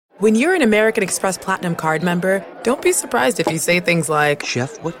When you're an American Express Platinum Card member, don't be surprised if you say things like,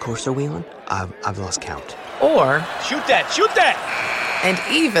 "Chef, what course are we on? I've lost count." Or, Shoot that! And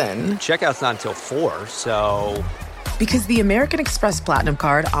even, Checkout's not until 4, so... Because the American Express Platinum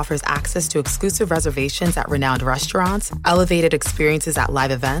Card offers access to exclusive reservations at renowned restaurants, elevated experiences at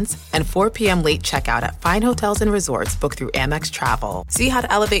live events, and 4 p.m. late checkout at fine hotels and resorts booked through Amex Travel. See how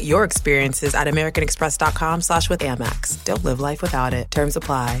to elevate your experiences at americanexpress.com/withAmex. Don't live life without it. Terms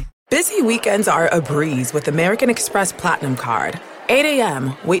apply. Busy weekends are a breeze with American Express Platinum Card. 8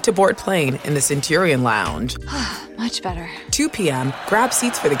 a.m., wait to board plane in the Centurion Lounge. Much better. 2 p.m., grab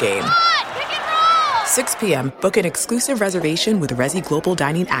seats for the game. 6 p.m., book an exclusive reservation with Resi Global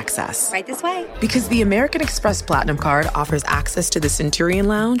Dining Access. Right this way. Because the American Express Platinum Card offers access to the Centurion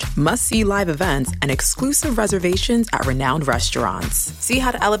Lounge, must-see live events, and exclusive reservations at renowned restaurants. See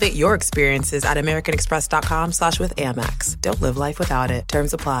how to elevate your experiences at americanexpress.com/withAmex. Don't live life without it.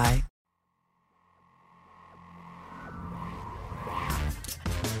 Terms apply.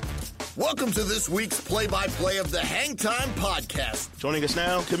 Welcome to this week's play-by-play of the Hang Time Podcast. Joining us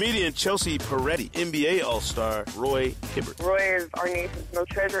now, comedian Chelsea Peretti, NBA All-Star Roy Hibbert. Roy is our nation's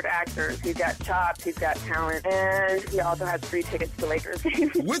most treasured actor. He's got chops, he's got talent, and he also has free tickets to Lakers.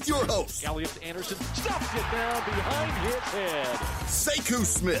 With your hosts, Elliot Anderson stuffs it down behind his head. Sekou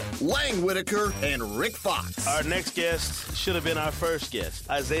Smith, Lang Whitaker, and Rick Fox. Our next guest should have been our first guest,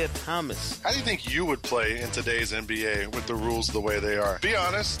 Isaiah Thomas. How do you think you would play in today's NBA with the rules the way they are? Be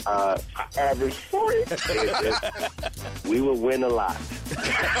honest. Average 40. We will win a lot.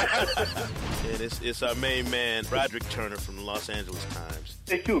 And it's our main man, Roderick Turner from the Los Angeles Times.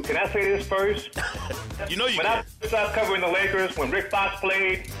 Hey, Q, can I say this first? You know you when can. I started covering the Lakers, when Rick Fox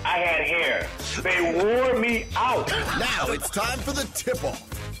played, I had hair. They wore me out. Now it's time for the tip-off.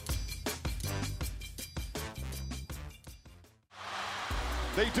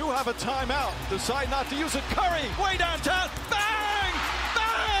 They do have a timeout. Decide not to use it. Curry, way downtown. Bang!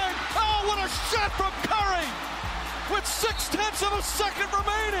 Bang! Oh, what a shot from Curry! With 0.6 of a second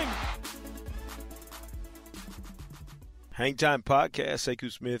remaining. Hang Time Podcast, Sekou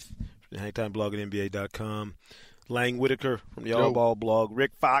Smith from the Hang Time blog at NBA.com. Lang Whitaker from the All Ball blog.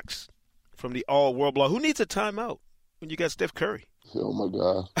 Rick Fox from the All World blog. Who needs a timeout when you got Steph Curry? Oh, my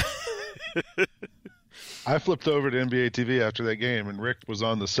God. I flipped over to NBA TV after that game, and Rick was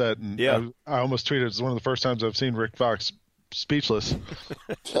on the set, and I almost tweeted it's one of the first times I've seen Rick Fox speechless.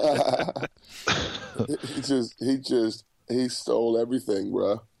 he stole everything,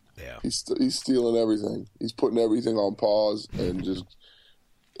 bro. Yeah, he's stealing everything. He's putting everything on pause, and just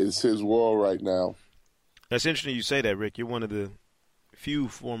it's his world right now. That's interesting you say that, Rick. You're one of the few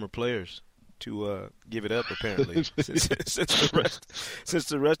former players to give it up, apparently, since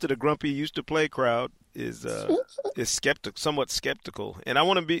the rest of the grumpy used to play crowd is somewhat skeptical. And I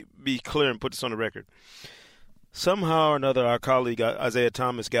want to be clear and put this on the record. Somehow or another, our colleague Isaiah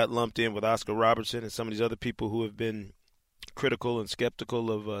Thomas got lumped in with Oscar Robertson and some of these other people who have been critical and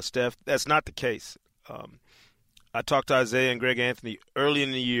skeptical of Steph. That's not the case. I talked to Isaiah and Greg Anthony early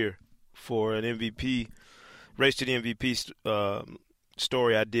in the year for an MVP race to the MVP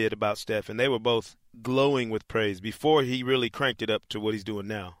story I did about Steph, and they were both glowing with praise before he really cranked it up to what he's doing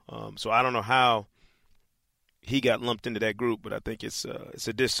now. So I don't know how he got lumped into that group, but I think it's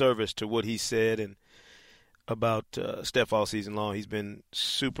a disservice to what he said and about Steph all season long. He's been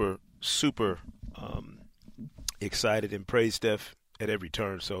super, super excited and praised Steph at every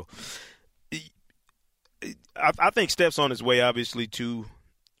turn. So I think Steph's on his way, obviously, to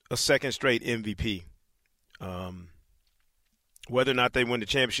a second straight MVP. Whether or not they win the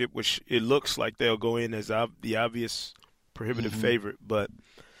championship, which it looks like they'll go in as the obvious prohibitive favorite, but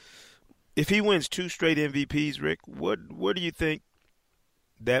if he wins 2 straight MVPs, Rick, where do you think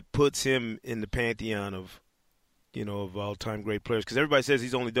that puts him in the pantheon of all-time great players? Because everybody says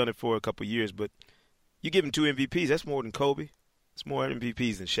he's only done it for a couple of years, but you give him 2 MVPs, that's more than Kobe. It's more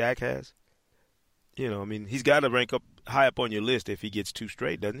MVPs than Shaq has. He's got to rank up high up on your list if he gets 2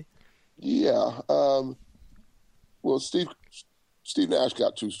 straight, doesn't he? Yeah. Well, Steve Nash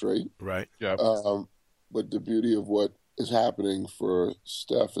got 2 straight. Right. Yeah. But the beauty of what is happening for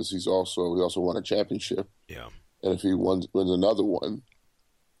Steph is he also won a championship. Yeah. And if he wins another one,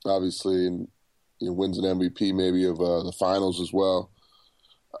 obviously, and wins an MVP maybe of the finals as well,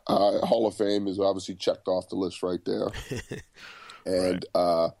 Hall of Fame is obviously checked off the list right there. And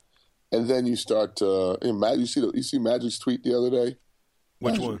right. And then you start to you see Magic's tweet the other day.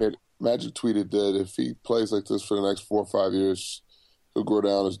 Which one? Magic tweeted that if he plays like this for the next 4 or 5 years, he'll go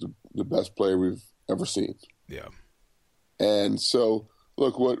down as the best player we've ever seen. Yeah. And so,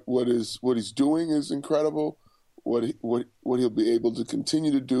 look, what he's doing is incredible. what he'll be able to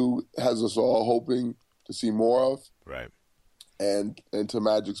continue to do has us all hoping to see more of. Right. And to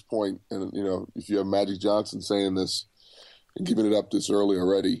Magic's point, and if you have Magic Johnson saying this and giving it up this early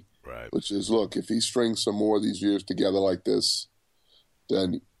already, right? Which is, look, if he strings some more of these years together like this,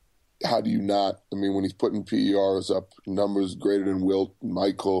 then how do you not? I mean, when he's putting PERs up, numbers greater than Wilt and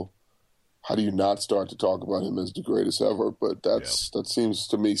Michael, how do you not start to talk about him as the greatest ever? But that seems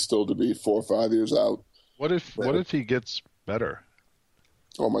to me still to be 4 or 5 years out. What if he gets better?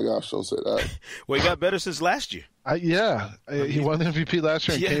 Oh my gosh, don't say that. Well, he got better since last year. He won the MVP last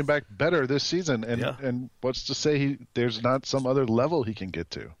year and came back better this season. And what's to say there's not some other level he can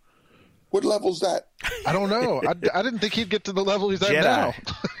get to? What level's that? I don't know. I didn't think he'd get to the level he's at now.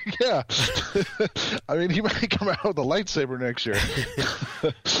 Yeah. I mean, he might come out with a lightsaber next year.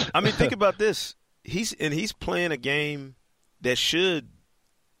 I mean, think about this. He's playing a game that should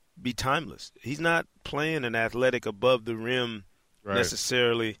be timeless. He's not playing an athletic above the rim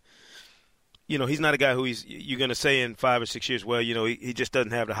necessarily. He's not a guy who you're going to say in 5 or 6 years, well, he just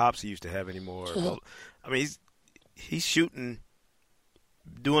doesn't have the hops he used to have anymore. I mean, he's shooting,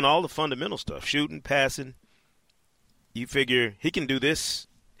 doing all the fundamental stuff, shooting, passing. You figure he can do this.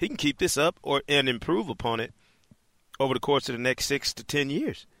 He can keep this up and improve upon it over the course of the next 6 to 10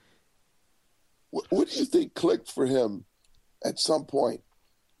 years. What do you think clicked for him at some point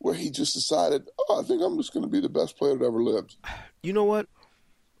where he just decided, I think I'm just going to be the best player that ever lived? You know what?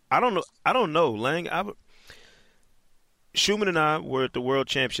 I don't know, Lang. Schumann and I were at the World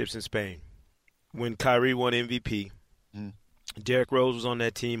Championships in Spain when Kyrie won MVP. Derrick Rose was on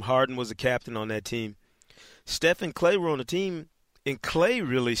that team. Harden was the captain on that team. Steph and Clay were on the team, and Clay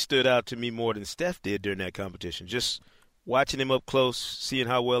really stood out to me more than Steph did during that competition. Just watching him up close, seeing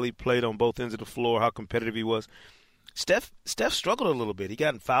how well he played on both ends of the floor, how competitive he was. Steph struggled a little bit. He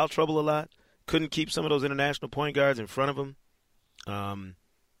got in foul trouble a lot. Couldn't keep some of those international point guards in front of him.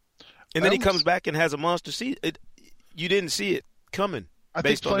 And then he comes back and has a monster season. You didn't see it coming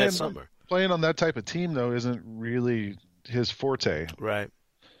based on that summer. Playing on that type of team, though, isn't really his forte. Right.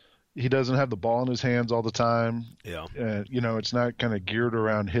 He doesn't have the ball in his hands all the time. Yeah. It's not kind of geared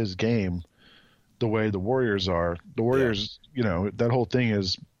around his game the way the Warriors are. The Warriors, that whole thing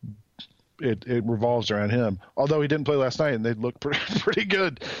is it revolves around him. Although he didn't play last night, and they looked pretty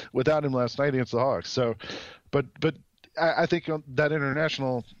good without him last night against the Hawks. So, but I think on that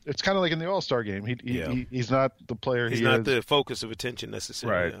international, it's kind of like in the All-Star game. He's not the player. He's not the focus of attention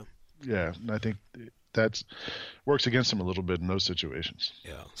necessarily. Right. Yeah, and I think that works against him a little bit in those situations.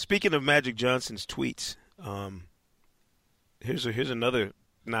 Yeah. Speaking of Magic Johnson's tweets, here's another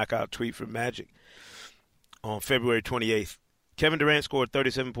knockout tweet from Magic on February 28th. Kevin Durant scored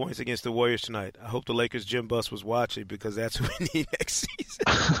 37 points against the Warriors tonight. I hope the Lakers' Jim Buss was watching because that's who we need next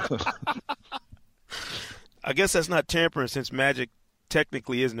season. I guess that's not tampering since Magic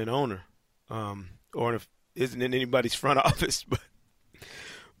technically isn't an owner, or isn't in anybody's front office.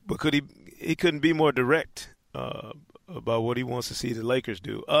 But could he couldn't be more direct about what he wants to see the Lakers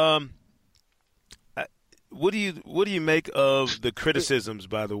do. What do you make of the criticisms,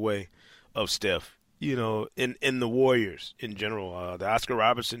 by the way, of Steph? In the Warriors in general, the Oscar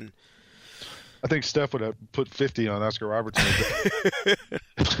Robertson. I think Steph would have put 50 on Oscar Robertson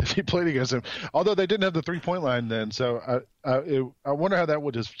if he played against him. Although they didn't have the 3-point line then, so I wonder how that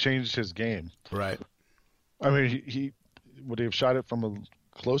would have changed his game. Right. I mean, he would he have shot it from a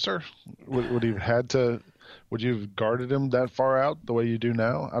closer? Would he have had to? Would you have guarded him that far out the way you do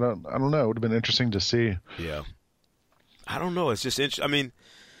now? I don't know. It would have been interesting to see. Yeah. I don't know. It's just interesting. I mean,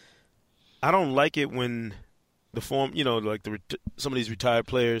 I don't like it when the form, like some of these retired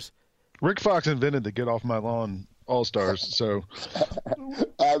players. Rick Fox invented the get off my lawn All-Stars, so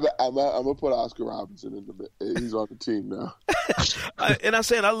I'm gonna put Oscar Robertson in the bit. He's on the team now. I'm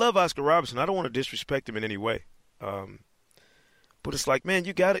saying I love Oscar Robertson. I don't want to disrespect him in any way, but it's like, man,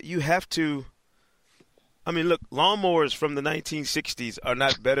 you have to. I mean, look, lawnmowers from the 1960s are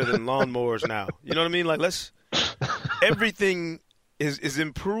not better than lawnmowers now. You know what I mean? Like, everything is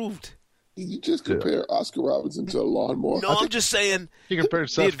improved. You just compare Oscar Robertson to a lawnmower. No, I'm just saying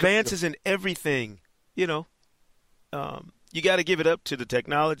the advances in everything, you got to give it up to the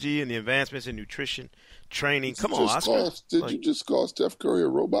technology and the advancements in nutrition, training. Come on, Oscar. Did you just call Steph Curry a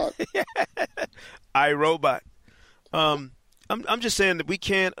robot? iRobot. I'm just saying that we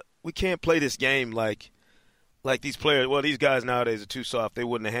can't play this game like these players. Well, these guys nowadays are too soft. They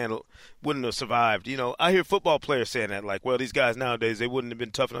wouldn't have survived. I hear football players saying that, like, well, these guys nowadays, they wouldn't have been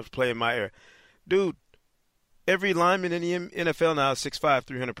tough enough to play in my era. Dude, every lineman in the NFL now is 6'5",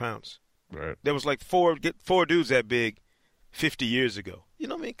 300 pounds. Right. There was like four dudes that big 50 years ago. You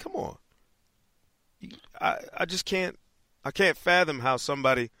know what I mean? Come on. I just can't fathom how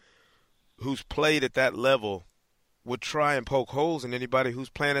somebody who's played at that level would try and poke holes in anybody who's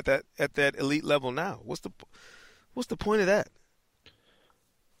playing at that elite level now. What's the point of that?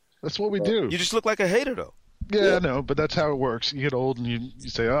 That's what we do. You just look like a hater, though. Yeah, I know, but that's how it works. You get old and you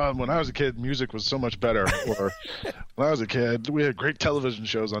say, oh, when I was a kid, music was so much better. Or when I was a kid, we had great television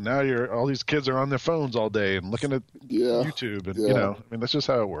shows on. Now all these kids are on their phones all day and looking at YouTube. And, I mean, that's just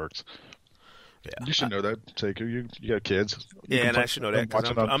how it works. Yeah. You should know that, Sekou. You got kids. And I should know that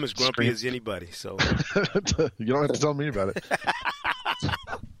because I'm as grumpy as anybody. So you don't have to tell me about it.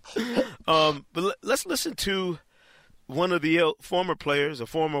 But let's listen to one of the former players, a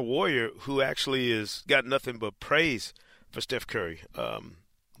former Warrior, who actually has got nothing but praise for Steph Curry.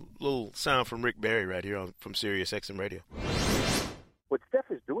 Little sound from Rick Barry right here from Sirius XM Radio. What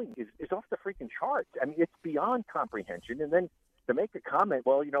Steph is doing is off the freaking charts. I mean, it's beyond comprehension. And then to make a comment,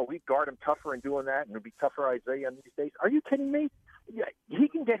 well, we guard him tougher in doing that, and it'll be tougher Isaiah on these days. Are you kidding me? Yeah, he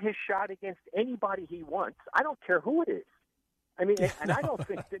can get his shot against anybody he wants. I don't care who it is. I mean, and I don't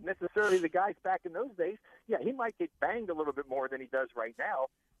think that necessarily the guys back in those days, he might get banged a little bit more than he does right now,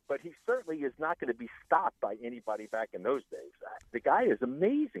 but he certainly is not going to be stopped by anybody back in those days. The guy is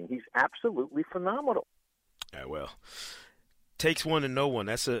amazing. He's absolutely phenomenal. Yeah, well, takes one to know one.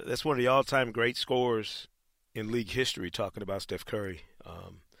 That's one of the all-time great scorers in league history, talking about Steph Curry.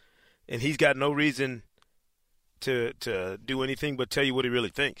 And he's got no reason to do anything but tell you what he really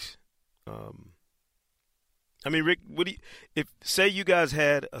thinks. I mean, Rick, say you guys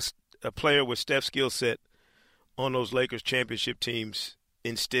had a player with Steph's skill set on those Lakers championship teams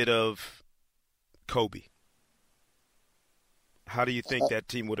instead of Kobe, how do you think that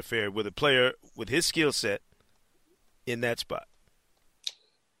team would have fared with a player with his skill set in that spot?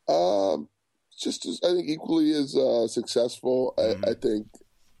 Just as, I think equally as successful. Mm-hmm. I think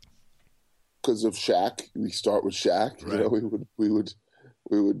because of Shaq, we start with Shaq. Right. We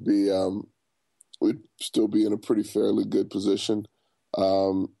would be we'd still be in a pretty fairly good position.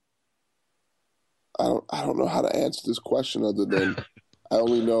 I don't know how to answer this question other than I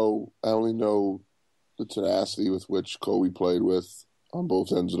only know the tenacity with which Kobe played with on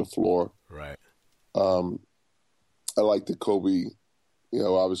both ends of the floor. Right. I like that Kobe,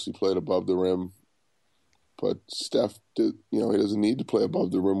 obviously played above the rim, but Steph did. He doesn't need to play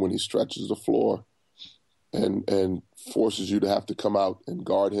above the rim when he stretches the floor and forces you to have to come out and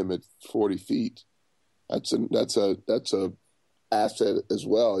guard him at 40 feet. That's a asset as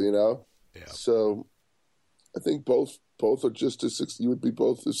well, Yeah. So I think both are just as you would be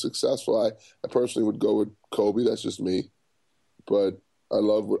both as successful. I personally would go with Kobe. That's just me, but I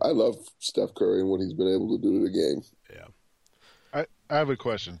love Steph Curry and what he's been able to do to the game. Yeah. I have a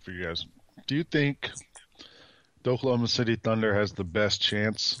question for you guys. Do you think the Oklahoma City Thunder has the best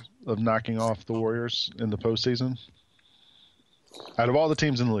chance of knocking off the Warriors in the postseason out of all the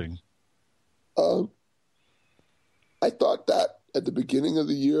teams in the league? I thought that at the beginning of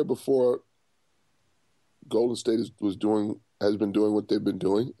the year before Golden State has been doing what they've been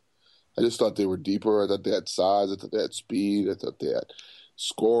doing. I just thought they were deeper. I thought they had size. I thought they had speed. I thought they had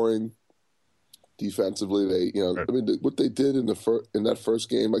scoring. Defensively, right. I mean, what they did in that first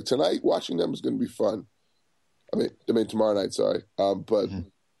game, like tonight, watching them is going to be fun. I mean tomorrow night. Sorry, but mm-hmm.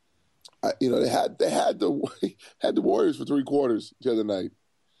 they had the Warriors for 3 quarters the other night,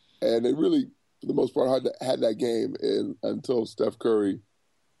 and they really, for the most part, had that game until Steph Curry,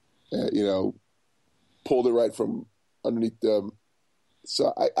 pulled it right from underneath them.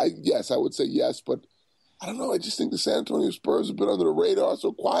 So yes, I would say yes, but I don't know. I just think the San Antonio Spurs have been under the radar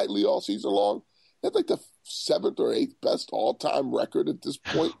so quietly all season long. They have like the 7th or 8th best all-time record at this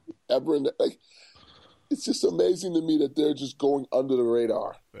point ever. It's just amazing to me that they're just going under the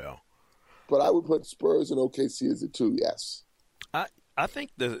radar. Yeah. But I would put Spurs and OKC as a 2, yes. I think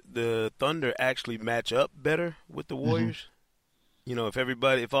the Thunder actually match up better with the Warriors.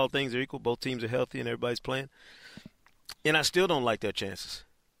 Mm-hmm. If all things are equal, both teams are healthy and everybody's playing. And I still don't like their chances.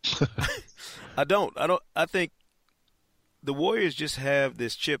 I don't. I think the Warriors just have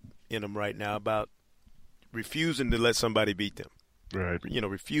this chip in them right now about refusing to let somebody beat them. Right.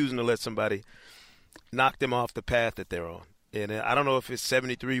 Refusing to let somebody knock them off the path that they're on. And I don't know if it's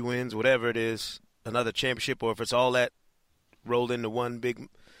 73 wins, whatever it is, another championship, or if it's all that rolled into one big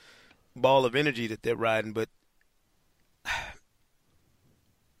ball of energy that they're riding. But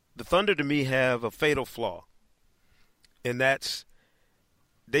the Thunder, to me, have a fatal flaw. And that's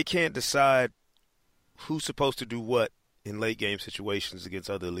they can't decide who's supposed to do what in late-game situations against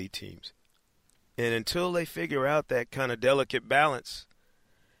other elite teams. And until they figure out that kind of delicate balance,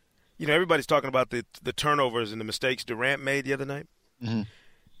 everybody's talking about the turnovers and the mistakes Durant made the other night. Mm-hmm.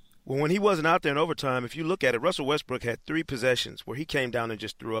 Well, when he wasn't out there in overtime, if you look at it, Russell Westbrook had 3 possessions where he came down and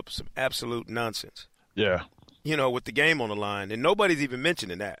just threw up some absolute nonsense. Yeah. With the game on the line, and nobody's even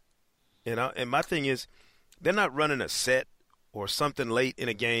mentioning that. And my thing is, they're not running a set or something late in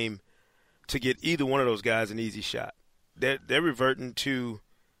a game to get either one of those guys an easy shot. They're reverting to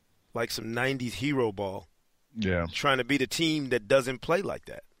like some 90s hero ball. Yeah. Trying to beat a team that doesn't play like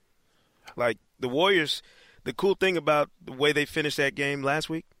that. Like the Warriors, the cool thing about the way they finished that game last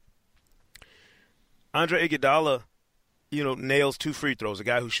week, Andre Iguodala, nails 2 free throws, a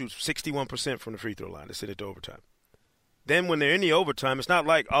guy who shoots 61% from the free throw line to send it to overtime. Then when they're in the overtime, it's not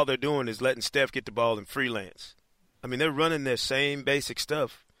like all they're doing is letting Steph get the ball and freelance. I mean, they're running their same basic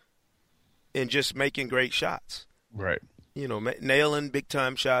stuff and just making great shots. Right. Nailing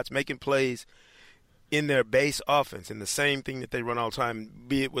big-time shots, making plays in their base offense, and the same thing that they run all the time,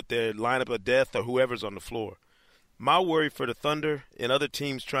 be it with their lineup of death or whoever's on the floor. My worry for the Thunder and other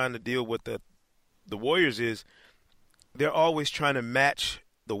teams trying to deal with the Warriors is they're always trying to match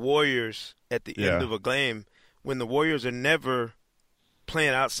the Warriors at the end of a game when the Warriors are never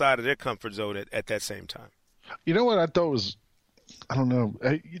playing outside of their comfort zone at that same time. You know what I thought was, I don't know,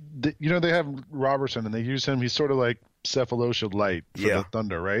 they have Robertson and they use him. He's sort of like Cephalosha light for the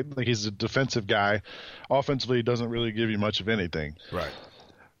Thunder, right? Like he's a defensive guy. Offensively, he doesn't really give you much of anything. Right.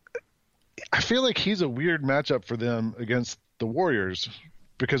 I feel like he's a weird matchup for them against the Warriors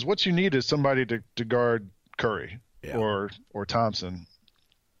because what you need is somebody to guard Curry or Thompson.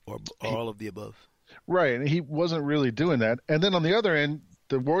 Or all of the above. Right, and he wasn't really doing that. And then on the other end,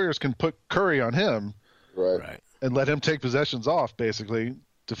 the Warriors can put Curry on him and let him take possessions off, basically,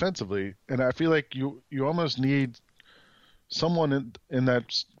 defensively. And I feel like you almost need someone in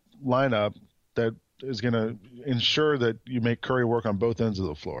that lineup that is going to ensure that you make Curry work on both ends of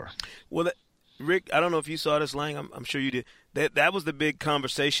the floor. Well, Rick, I don't know if you saw this, Lang. I'm sure you did. That was the big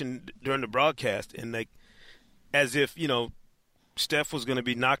conversation during the broadcast, and as if Steph was going to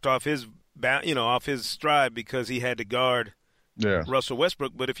be knocked off his stride because he had to guard Russell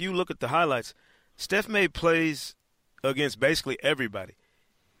Westbrook. But if you look at the highlights, Steph made plays against basically everybody.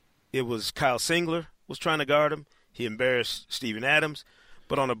 It was Kyle Singler was trying to guard him. He embarrassed Steven Adams.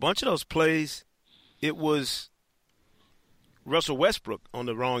 But on a bunch of those plays, it was Russell Westbrook on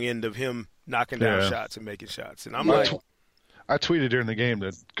the wrong end of him knocking down shots and making shots. And I'm I tweeted during the game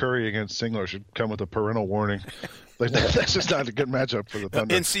that Curry against Singler should come with a parental warning. Like that's just not a good matchup for the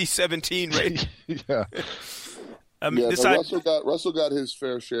Thunder. NC-17 rating. Yeah. Russell got his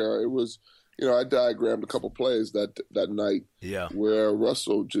fair share. It was, I diagrammed a couple plays that night. Yeah. Where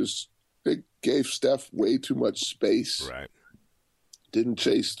Russell they gave Steph way too much space. Right. Didn't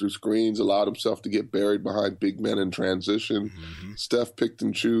chase through screens, allowed himself to get buried behind big men in transition. Mm-hmm. Steph picked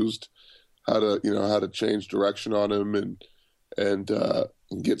and chose how to change direction on him and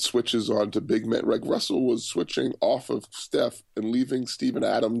get switches onto big men. Like Russell was switching off of Steph and leaving Steven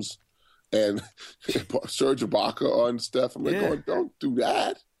Adams and Serge Ibaka on Steph. I'm like, don't do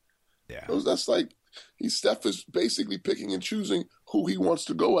that. Yeah, that's like Steph is basically picking and choosing who he wants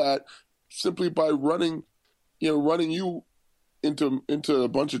to go at simply by running you into a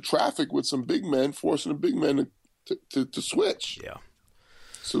bunch of traffic with some big men, forcing the big men to switch. Yeah.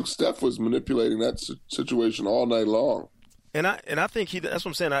 So Steph was manipulating that situation all night long. And I think that's what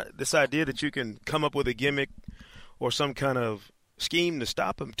I'm saying. This idea that you can come up with a gimmick or some kind of scheme to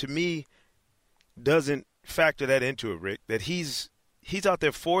stop him, to me, doesn't factor that into it, Rick. That he's out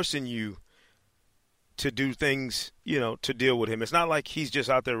there forcing you to do things, to deal with him. It's not like he's just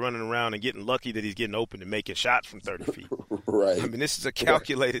out there running around and getting lucky that he's getting open and making shots from 30 feet. Right. I mean, this is a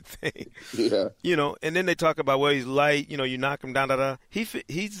calculated thing. Yeah. And then they talk about, well, he's light, you knock him down,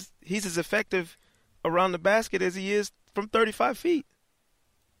 He's as effective around the basket as he is from 35 feet.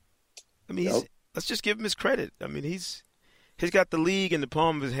 I mean, let's just give him his credit. I mean, he's got the league in the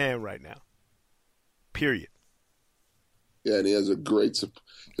palm of his hand right now. Period. Yeah, and he has a great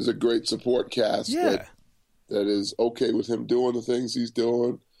support cast that is okay with him doing the things he's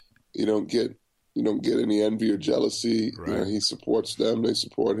doing. You don't get any envy or jealousy. Right. He supports them; they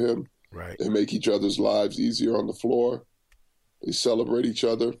support him. Right. They make each other's lives easier on the floor. They celebrate each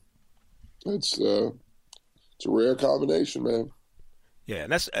other. It's a rare combination, man. Yeah,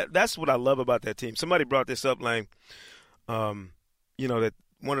 and that's what I love about that team. Somebody brought this up, Lang. That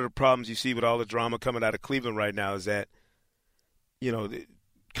one of the problems you see with all the drama coming out of Cleveland right now is that,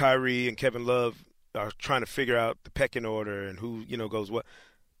 Kyrie and Kevin Love are trying to figure out the pecking order and who, goes what.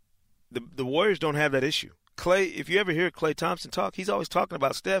 The Warriors don't have that issue. Clay, if you ever hear Klay Thompson talk, he's always talking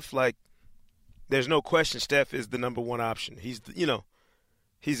about Steph like there's no question Steph is the number one option. He's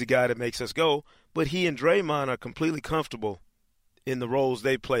the guy that makes us go. But he and Draymond are completely comfortable in the roles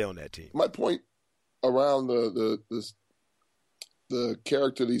they play on that team. My point around the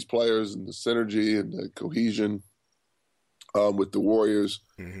character of these players and the synergy and the cohesion with the Warriors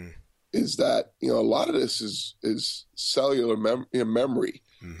is that, a lot of this is cellular memory.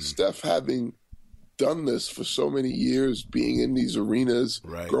 Steph having done this for so many years, being in these arenas,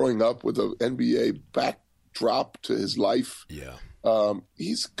 growing up with an NBA backdrop to his life. Yeah.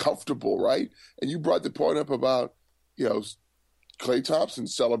 He's comfortable, right? And you brought the point up about, Klay Thompson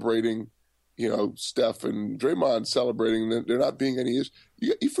celebrating, Steph and Draymond celebrating there not being any issues.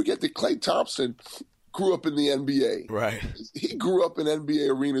 You forget that Klay Thompson grew up in the NBA. Right. He grew up in NBA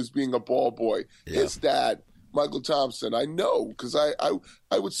arenas being a ball boy. Yeah. His dad, Michael Thompson, I know because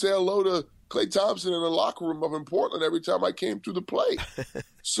I would say hello to Klay Thompson in the locker room up in Portland every time I came through the play.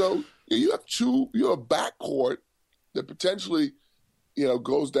 So you have a backcourt that potentially,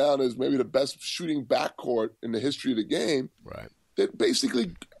 goes down as maybe the best shooting backcourt in the history of the game. Right. That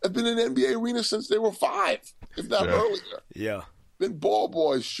basically have been in the NBA arena since they were 5, if not earlier. Yeah. Been ball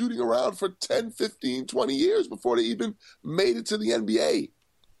boys shooting around for 10, 15, 20 years before they even made it to the NBA.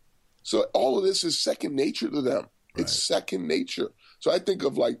 So all of this is second nature to them. Right. It's second nature. So I think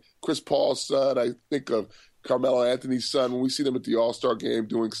of like Chris Paul's son. I think of Carmelo Anthony's son. When we see them at the All-Star game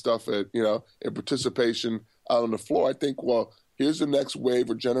doing stuff in participation out on the floor, I think, well, here's the next wave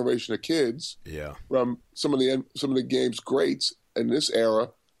or generation of kids from some of the game's greats in this era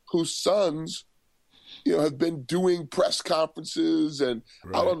whose sons, have been doing press conferences and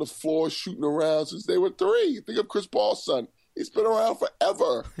out on the floor shooting around since they were 3. Think of Chris Paul's son. He's been around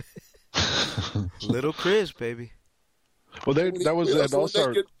forever. Little Chris, baby. Well, that was that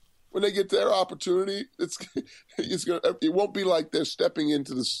All-Star. When they get their opportunity, it won't be like they're stepping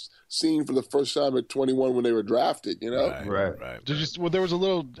into the scene for the first time at 21 when they were drafted. Right. There was a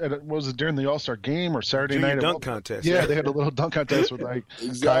little. Was it during the All-Star game or Saturday Junior night? Dunk contest. Yeah, they had a little dunk contest with like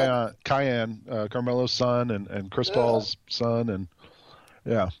Cayenne, Carmelo's son, and Chris Paul's son, and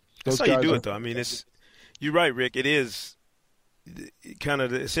that's how you do it, though. I mean, you're right, Rick. It is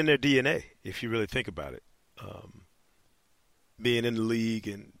it's in their DNA if you really think about it. Being in the league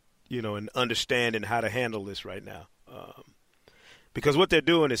and and understanding how to handle this right now. Because what they're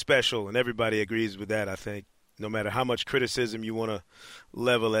doing is special, and everybody agrees with that, I think, no matter how much criticism you want to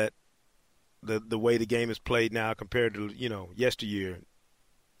level at the way the game is played now compared to, yesteryear.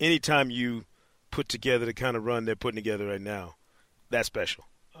 Anytime you put together the kind of run they're putting together right now, that's special.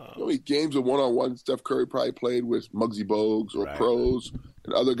 How many games of one-on-one Steph Curry probably played with Muggsy Bogues or pros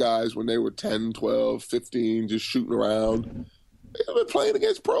and other guys when they were 10, 12, 15, just shooting around. He's been playing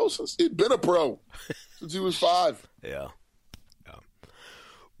against pros since he's been a pro, since he was 5. Yeah.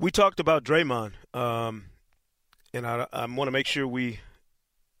 We talked about Draymond, and I want to make sure we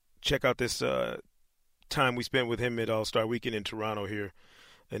check out this time we spent with him at All-Star Weekend in Toronto here,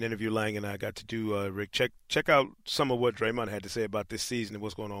 an interview Lang and I got to do, Rick. Check out some of what Draymond had to say about this season and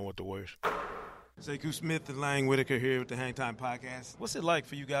what's going on with the Warriors. Sekou Smith and Lang Whitaker here with the Hang Time Podcast. What's it like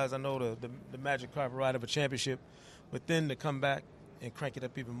for you guys? I know the magic carpet ride of a championship, but then to come back and crank it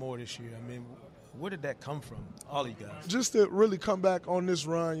up even more this year. I mean, where did that come from, all you guys? Just to really come back on this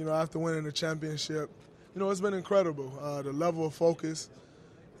run, after winning the championship, it's been incredible. The level of focus,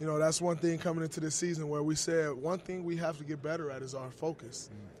 that's one thing coming into this season where we said one thing we have to get better at is our focus.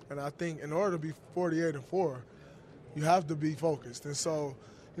 And I think in order to be 48-4, you have to be focused. And so,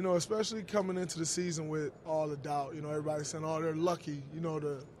 especially coming into the season with all the doubt, everybody saying, oh, they're lucky,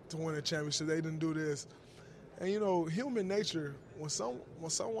 to win a championship. They didn't do this. And, human nature, when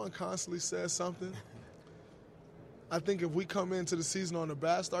someone constantly says something, I think if we come into the season on a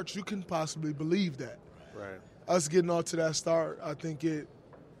bad start, you can possibly believe that. Right. Us getting off to that start, I think it,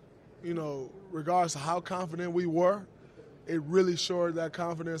 regardless of how confident we were, it really shored that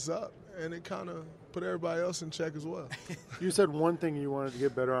confidence up. And it kind of put everybody else in check as well. You said one thing you wanted to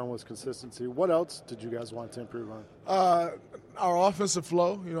get better on was consistency. What else did you guys want to improve on? Our offensive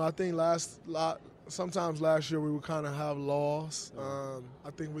flow. I think sometimes last year we would kind of have laws. I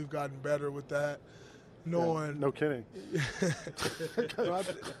think we've gotten better with that. Knowing, no kidding.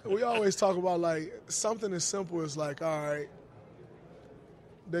 We always talk about like something as simple as like, all right,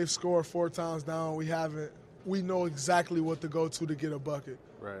 they've scored 4 times down. We haven't. We know exactly what to go to get a bucket.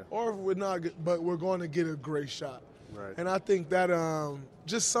 Right. Or if we're not, but we're going to get a great shot. Right. And I think that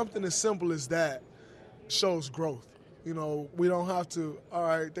just something as simple as that shows growth. We don't have to, all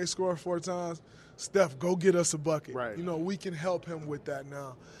right, they scored 4 times. Steph, go get us a bucket. Right. We can help him with that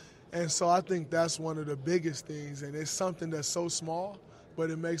now. And so I think that's one of the biggest things, and it's something that's so small,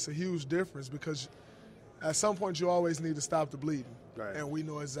 but it makes a huge difference because at some point you always need to stop the bleeding. Right. And we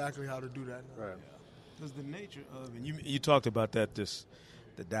know exactly how to do that now. Right. Does the nature of, and you talked about that,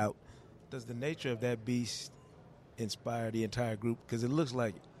 the doubt, does the nature of that beast inspire the entire group? Because it looks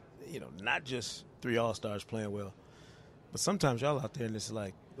like, not just 3 All-Stars playing well, but sometimes y'all out there and it's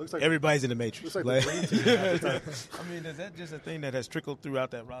like everybody's in the matrix. Looks like the dream team. I mean, is that just a thing that has trickled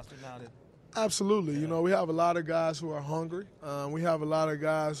throughout that roster now? Absolutely. We have a lot of guys who are hungry. We have a lot of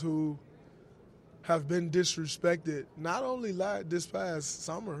guys who have been disrespected, not only this past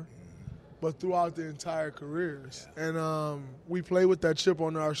summer, but throughout their entire careers. And we play with that chip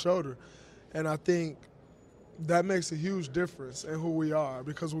on our shoulder. And I think that makes a huge difference in who we are,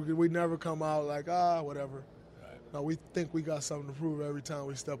 because we never come out like, whatever. Right. No, we think we got something to prove every time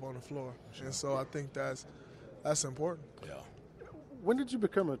we step on the floor. Sure. And so I think that's important. Yeah. When did you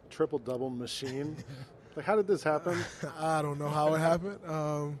become a triple-double machine? How did this happen? I don't know how it happened.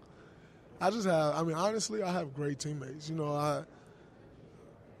 Honestly, I have great teammates.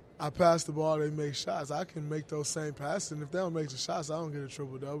 I pass the ball, they make shots. I can make those same passes, and if they don't make the shots, I don't get a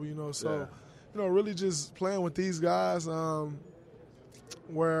triple-double, So, really just playing with these guys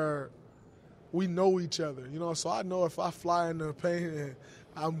where we know each other, So I know if I fly in the paint and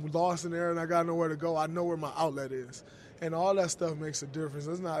I'm lost in there and I got nowhere to go, I know where my outlet is. And all that stuff makes a difference.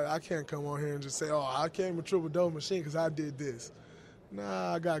 I can't come on here and just say, I came a triple-double machine because I did this.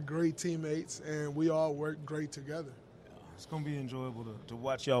 Nah, I got great teammates, and we all work great together. It's going to be enjoyable to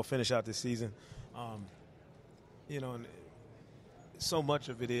watch y'all finish out this season. And so much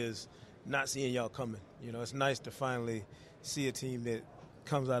of it is not seeing y'all coming. It's nice to finally see a team that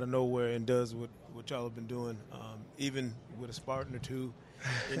comes out of nowhere and does what y'all have been doing, even with a Spartan or two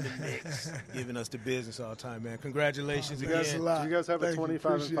in the mix, giving us the business all the time, man. Congratulations again. That's a lot. Do you guys have Thank a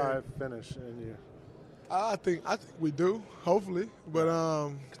 25-5 finish in you? I think we do, hopefully, but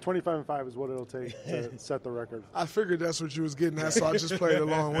 25-5 is what it'll take to set the record. I figured that's what you was getting at, so I just played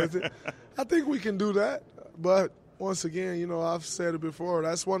along with it. I think we can do that, but once again, I've said it before.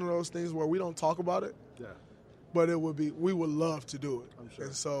 That's one of those things where we don't talk about it. Yeah. But we would love to do it. I'm sure.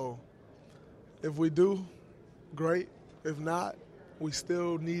 And so, if we do, great. If not, we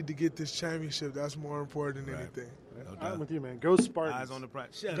still need to get this championship. That's more important than anything. I'm with you, man. Go Spartans. Eyes on the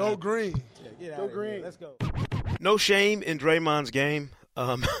prize. Go green. Yeah, go green. Let's go. No shame in Draymond's game.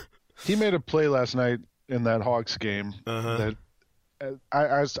 He made a play last night in that Hawks game that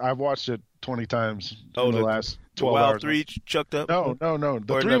I've watched it 20 times in the last 12 hours. Wild three chucked up? No.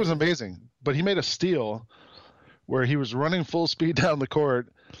 The three was amazing, but he made a steal where he was running full speed down the court,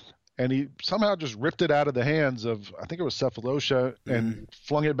 and he somehow just ripped it out of the hands of, I think it was Cephalosha, and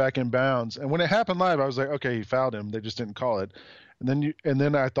flung it back in bounds. And when it happened live, I was like, okay, he fouled him. They just didn't call it. And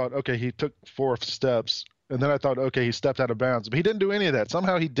then I thought, okay, he took 4 steps. And then I thought, okay, he stepped out of bounds. But he didn't do any of that.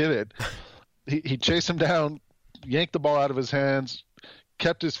 Somehow he did it. He chased him down, yanked the ball out of his hands,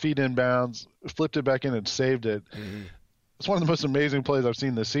 kept his feet in bounds, flipped it back in, and saved it. Mm-hmm. It's one of the most amazing plays I've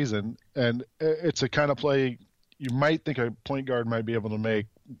seen this season. And it's a kind of play you might think a point guard might be able to make,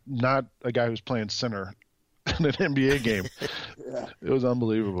 not a guy who's playing center in an NBA game. Yeah. It was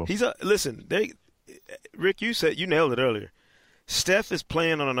unbelievable. Rick, you nailed it earlier. Steph is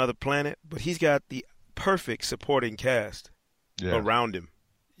playing on another planet, but he's got the perfect supporting cast around him.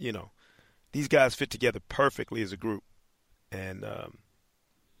 These guys fit together perfectly as a group, and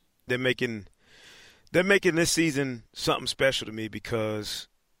they're making this season something special to me, because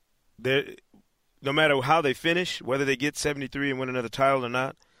no matter how they finish, whether they get 73 and win another title or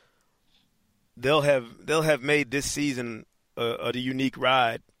not, they'll have made this season a unique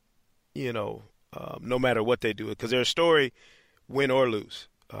ride, no matter what they do, because they're a story, win or lose.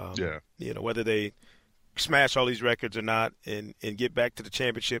 Whether they smash all these records or not and get back to the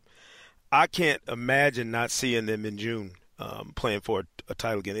championship. I can't imagine not seeing them in June playing for a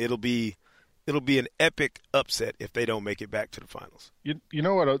title again. It'll be an epic upset if they don't make it back to the finals. You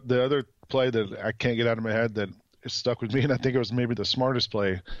know what? The other play that I can't get out of my head that stuck with me, and I think it was maybe the smartest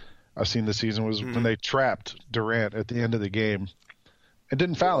play I've seen this season, was when they trapped Durant at the end of the game and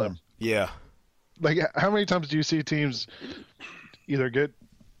didn't foul him. Yeah. Like, how many times do you see teams either get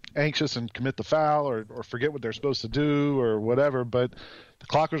anxious and commit the foul or forget what they're supposed to do or whatever, but the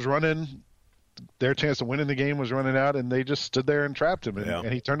clock was running, their chance to win in the game was running out, and they just stood there and trapped him,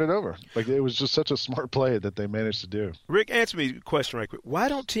 and he turned it over. Like, it was just such a smart play that they managed to do. Rick, answer me a question right quick. Why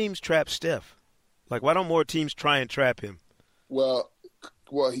don't teams trap Steph? Like, why don't more teams try and trap him? Well,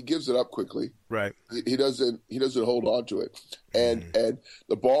 he gives it up quickly. Right. He doesn't hold on to it, and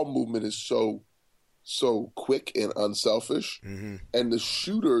the ball movement is so quick and unselfish, and the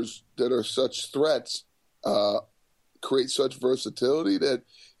shooters that are such threats create such versatility that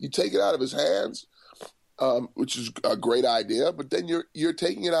you take it out of his hands, which is a great idea. But then you're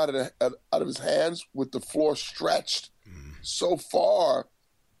taking it out of his hands with the floor stretched so far,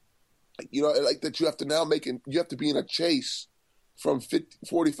 like that you have to now you have to be in a chase from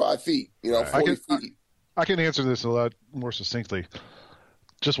 45 feet, 40 feet. I can answer this a lot more succinctly.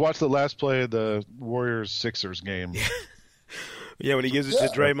 Just watch the last play of the Warriors-Sixers game. Yeah, when he gives it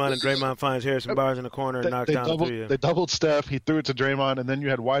to Draymond and Draymond finds Harrison Barnes in the corner and knocks down the three. They doubled Steph. He threw it to Draymond, and then you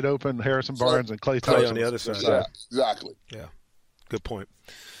had wide open Harrison Barnes and Klay Thompson on the other side. Yeah, exactly. Yeah, good point.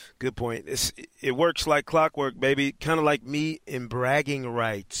 Good point. It works like clockwork, baby. Kind of like me in bragging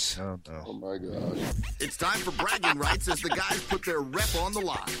rights. Oh, no. Oh, my gosh. It's time for bragging rights as the guys put their rep on the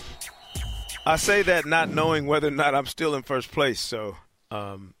line. I say that not knowing whether or not I'm still in first place, so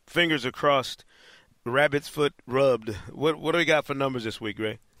fingers are crossed. Rabbit's foot rubbed. What do we got for numbers this week,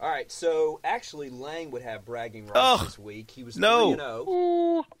 Ray? All right, so actually Lang would have bragging rights this week. He was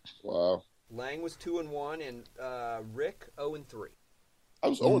 3-0. Wow. Lang was 2-1, and Rick 0-3. I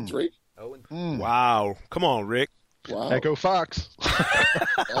was 0-3. 0-3. Wow. Come on, Rick. Wow. Echo Fox.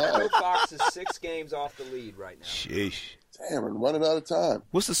 Echo Fox is 6 games off the lead right now. Sheesh. Damn, we're running out of time.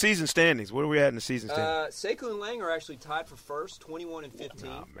 What's the season standings? Where are we at in the season standings? Sekou and Lang are actually tied for first, 21 and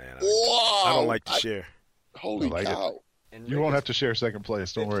 15. Oh, man. Whoa! I don't like to share. Holy cow. And You won't have to share second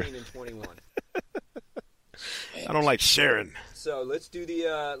place. Don't worry. 15 and 21. I don't like sharing. So let's do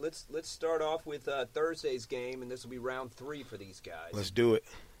the let's start off with Thursday's game, and this will be round 3 for these guys. Let's do it.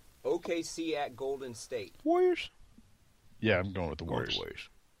 OKC at Golden State. Warriors? Yeah, I'm going with the Warriors.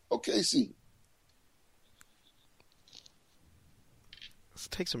 OKC. Let's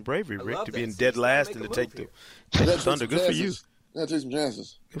take some bravery, I Rick, love to that. be in See, dead he's gotta last make and a to take move the Thunder. Good for you. Yeah, take some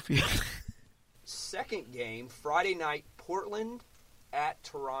chances. Good for you. Second game, Friday night, Portland at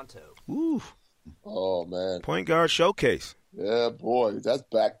Toronto. Ooh. Oh, man. Point guard showcase. Yeah, boy. That's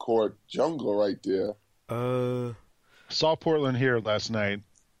backcourt jungle right there. Saw Portland here last night,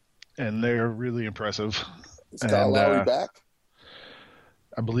 and they're really impressive. Is Kyle Lowry back?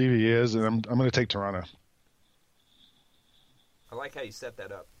 I believe he is, and I'm going to take Toronto. I like how you set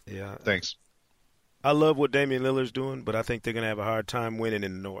that up. Yeah. Thanks. I love what Damian Lillard's doing, but I think they're going to have a hard time winning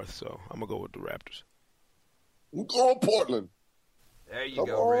in the North, so I'm going to go with the Raptors. Go on, Portland. There you Come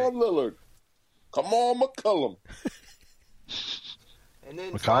go, on, Rick. Lillard. Come on, McCollum. And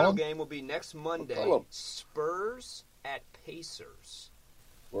then McCollum? final game will be next Monday, McCollum. Spurs at Pacers.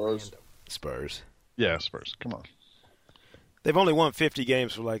 Spurs. Yeah, Spurs. Come on. They've only won 50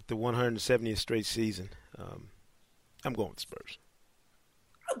 games for like the 170th straight season. I'm going with Spurs.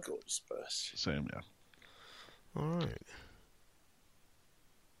 I'm going with Spurs. Same, yeah. All right.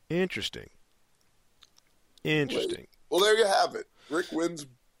 Interesting. Well, there you have it. Rick wins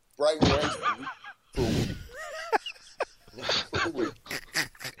bragging rights for a week.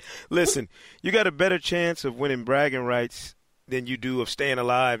 Listen, you got a better chance of winning bragging rights than you do of staying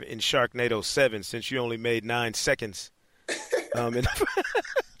alive in Sharknado 7 since you only made 9 seconds. I'm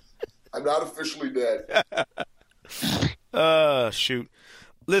not officially dead. Shoot.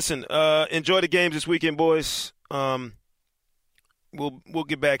 Listen, enjoy the games this weekend, boys. We'll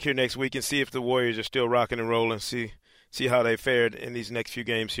get back here next week and see if the Warriors are still rocking and rolling. See how they fared in these next few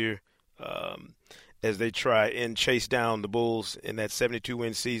games here, as they try and chase down the Bulls in that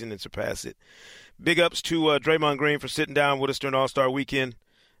 72-win season and surpass it. Big ups to Draymond Green for sitting down with us during All-Star Weekend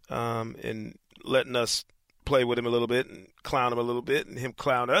and letting us play with him a little bit and clown him a little bit and him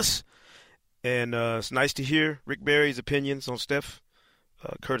clown us. And it's nice to hear Rick Barry's opinions on Steph,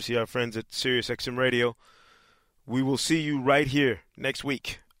 courtesy of our friends at SiriusXM Radio. We will see you right here next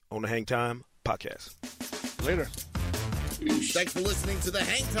week on the Hang Time Podcast. Later. Thanks for listening to the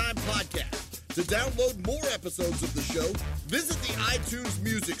Hang Time Podcast. To download more episodes of the show, visit the iTunes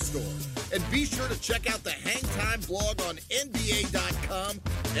Music Store. And be sure to check out the Hang Time blog on NBA.com.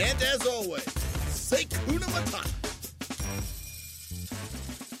 And as always, say Kuna Matata.